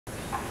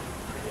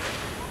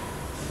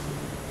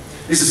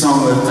It's a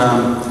song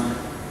that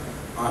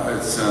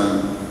it's a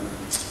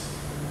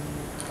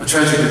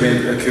tragic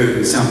event occurred in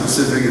the South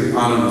Pacific, in the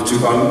island of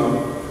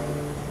Tuvalu,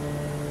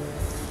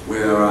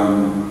 where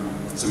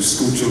some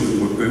school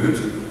children were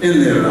burned in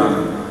their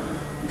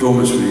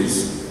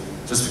dormitories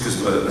just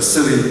because of a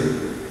silly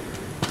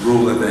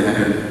rule that they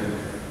had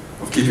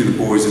of keeping the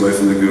boys away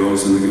from the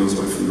girls and the girls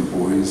away from the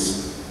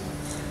boys.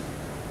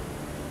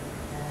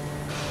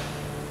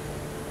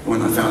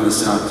 When I found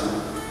this out,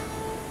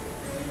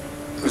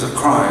 because I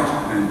cried,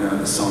 and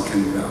the song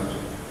came about,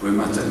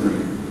 Loimata and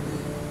Maligi.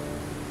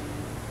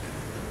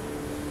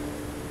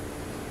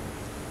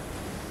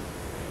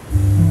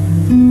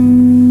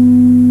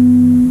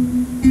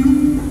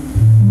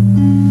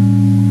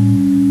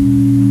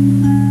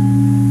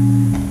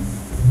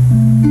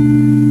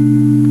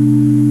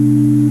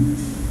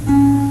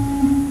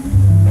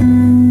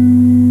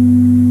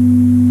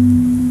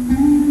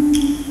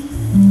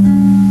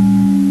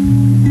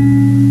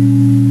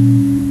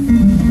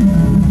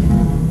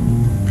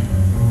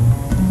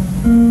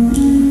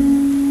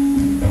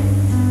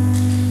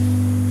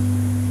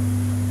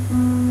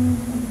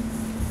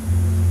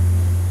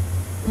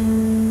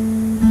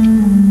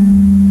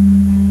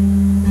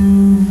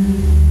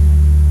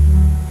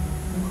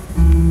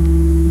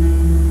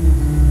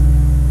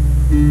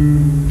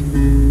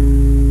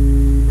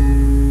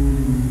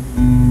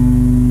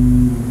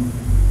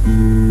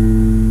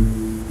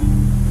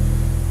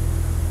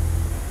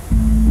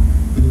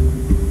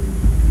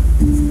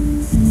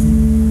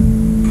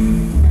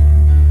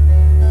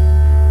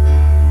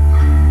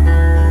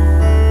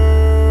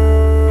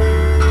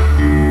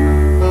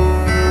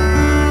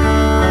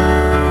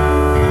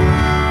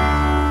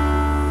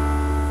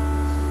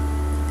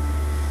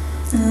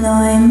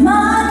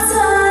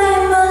 Loimata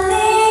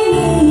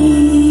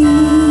Maligi,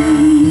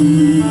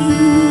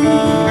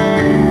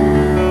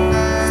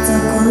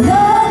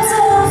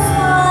 Takulata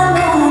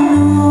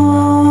Falano,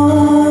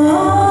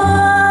 Kololo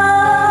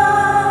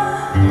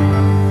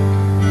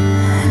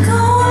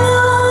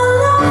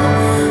Atu,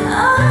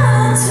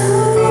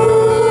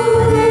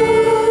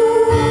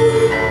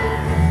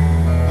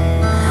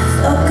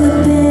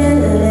 Vaka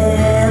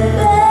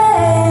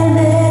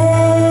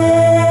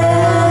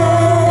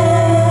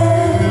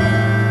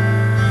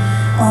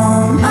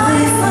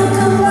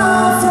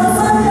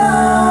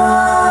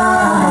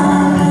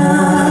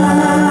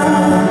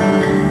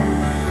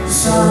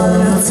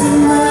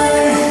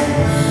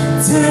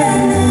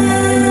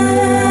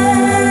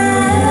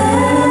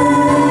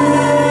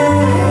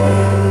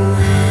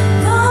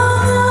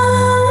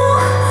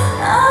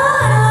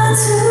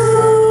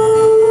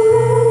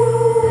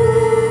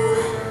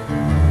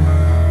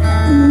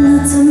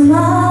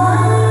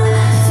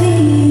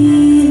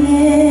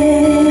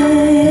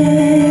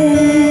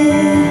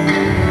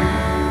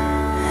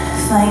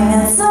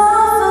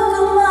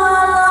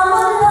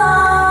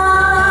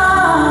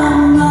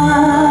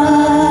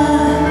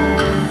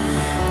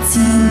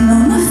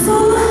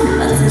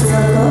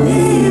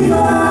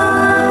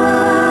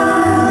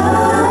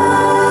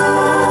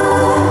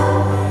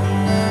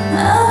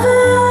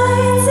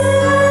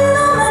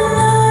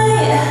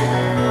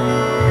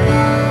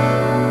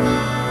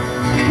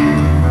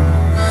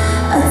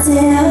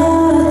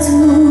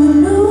to